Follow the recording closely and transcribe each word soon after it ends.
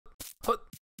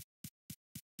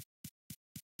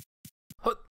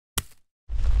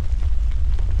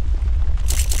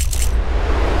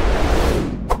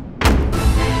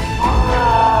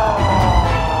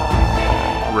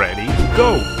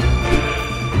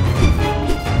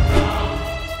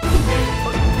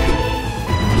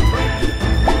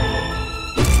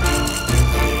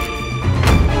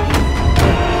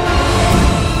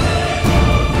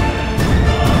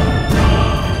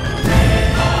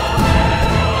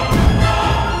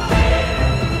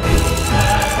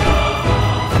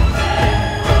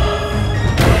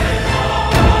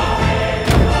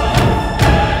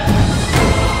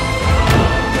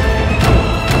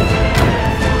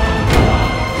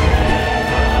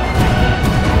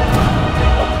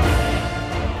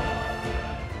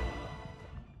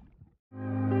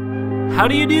How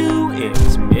do you do?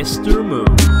 It's Mr. Moon.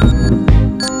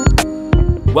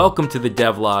 Welcome to the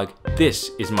devlog. This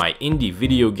is my indie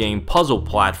video game puzzle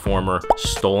platformer,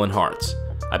 Stolen Hearts.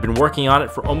 I've been working on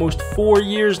it for almost 4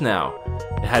 years now.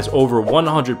 It has over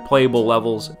 100 playable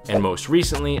levels, and most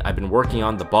recently, I've been working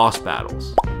on the boss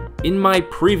battles. In my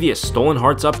previous Stolen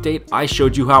Hearts update, I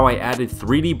showed you how I added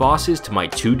 3D bosses to my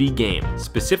 2D game,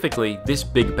 specifically this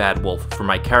big bad wolf for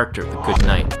my character, the Good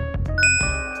Knight.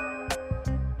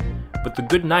 But the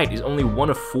Good Knight is only one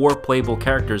of 4 playable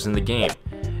characters in the game,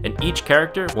 and each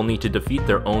character will need to defeat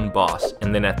their own boss,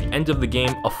 and then at the end of the game,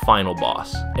 a final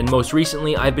boss. And most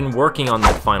recently, I've been working on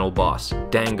that final boss,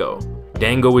 Dango.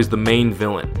 Dango is the main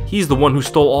villain. He's the one who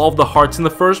stole all of the hearts in the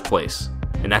first place.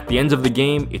 And at the end of the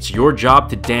game, it's your job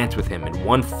to dance with him in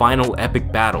one final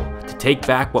epic battle to take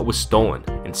back what was stolen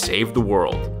and save the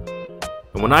world.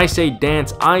 And when I say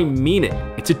dance, I mean it.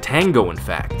 It's a tango, in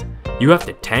fact. You have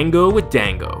to tango with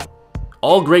Dango.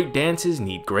 All great dances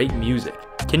need great music.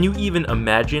 Can you even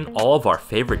imagine all of our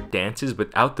favorite dances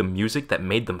without the music that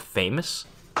made them famous?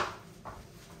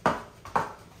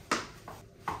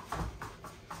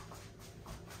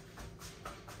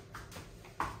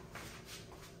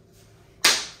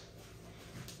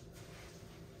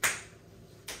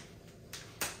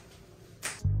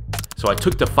 So I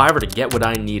took to Fiverr to get what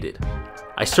I needed.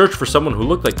 I searched for someone who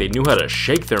looked like they knew how to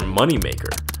shake their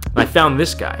moneymaker, and I found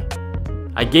this guy.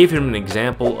 I gave him an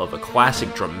example of a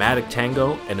classic dramatic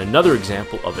tango and another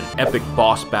example of an epic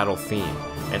boss battle theme,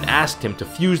 and asked him to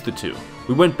fuse the two.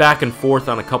 We went back and forth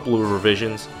on a couple of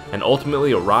revisions, and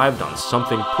ultimately arrived on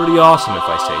something pretty awesome if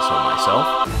I say so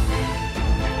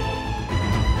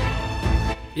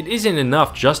myself. It isn't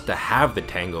enough just to have the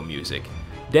tango music.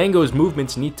 Dango's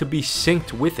movements need to be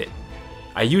synced with it.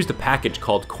 I used a package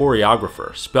called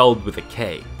Koreographer, spelled with a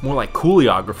K. More like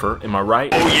Koreographer, am I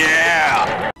right? Oh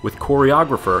yeah! With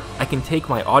Koreographer, I can take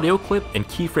my audio clip and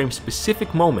keyframe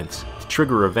specific moments to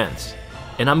trigger events.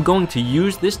 And I'm going to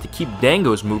use this to keep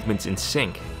Dango's movements in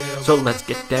sync. So let's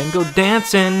get Dango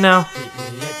dancing now.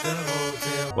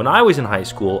 When I was in high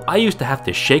school, I used to have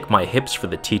to shake my hips for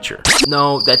the teacher.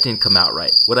 No, that didn't come out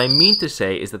right. What I mean to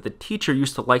say is that the teacher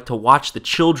used to like to watch the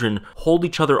children hold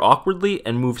each other awkwardly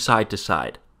and move side to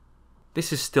side.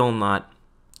 This is still not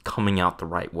coming out the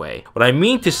right way. What I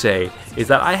mean to say is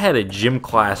that I had a gym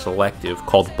class elective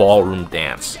called ballroom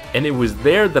dance, and it was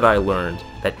there that I learned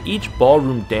that each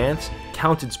ballroom dance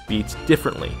counts its beats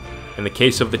differently. In the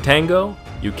case of the tango,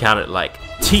 you count it like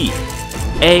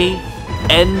T-A-N-G-O,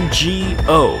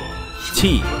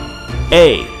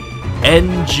 T-A-N-G-O,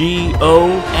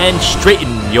 and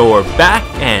straighten your back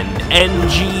and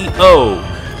N-G-O.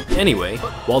 Anyway,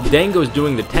 while Dango's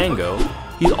doing the tango,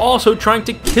 he's also trying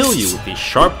to kill you with these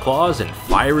sharp claws and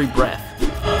fiery breath.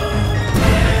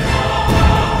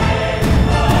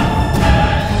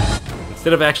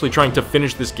 Instead of actually trying to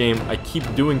finish this game, I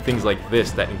keep doing things like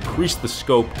this that increase the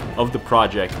scope of the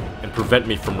project and prevent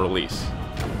me from release.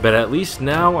 But at least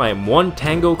now I am one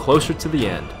tango closer to the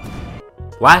end.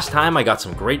 Last time I got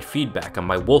some great feedback on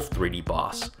my wolf 3D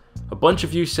boss. A bunch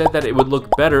of you said that it would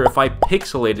look better if I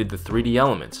pixelated the 3D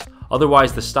elements,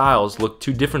 otherwise the styles look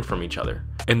too different from each other.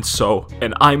 And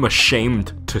I'm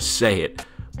ashamed to say it,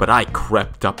 but I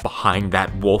crept up behind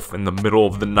that wolf in the middle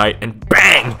of the night and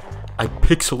bang! I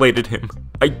pixelated him.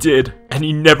 I did, and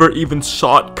he never even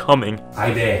saw it coming.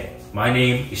 Hi there, my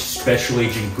name is Special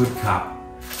Agent Good Cop.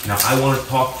 Now I want to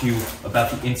talk to you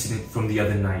about the incident from the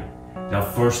other night. Now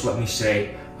first let me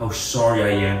say how sorry I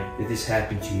am that this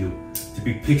happened to you. To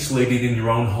be pixelated in your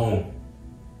own home.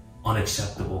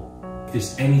 Unacceptable. If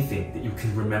there's anything that you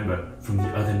can remember from the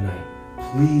other night,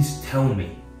 please tell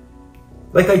me.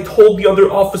 Like I told the other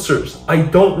officers, I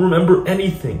don't remember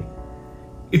anything.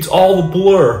 It's all a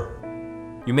blur.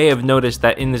 You may have noticed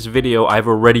that in this video I've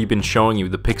already been showing you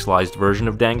the pixelized version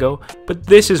of Dango, but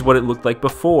this is what it looked like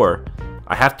before.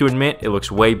 I have to admit, it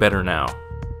looks way better now.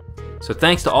 So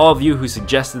thanks to all of you who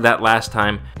suggested that last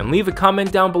time, and leave a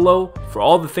comment down below for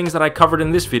all the things that I covered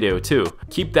in this video too.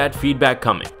 Keep that feedback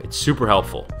coming, it's super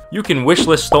helpful. You can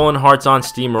wishlist Stolen Hearts on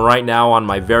Steam right now on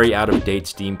my very out-of-date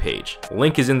Steam page. The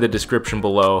link is in the description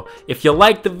below. If you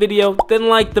liked the video, then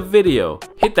like the video.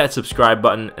 Hit that subscribe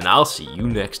button, and I'll see you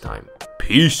next time.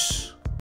 Peace!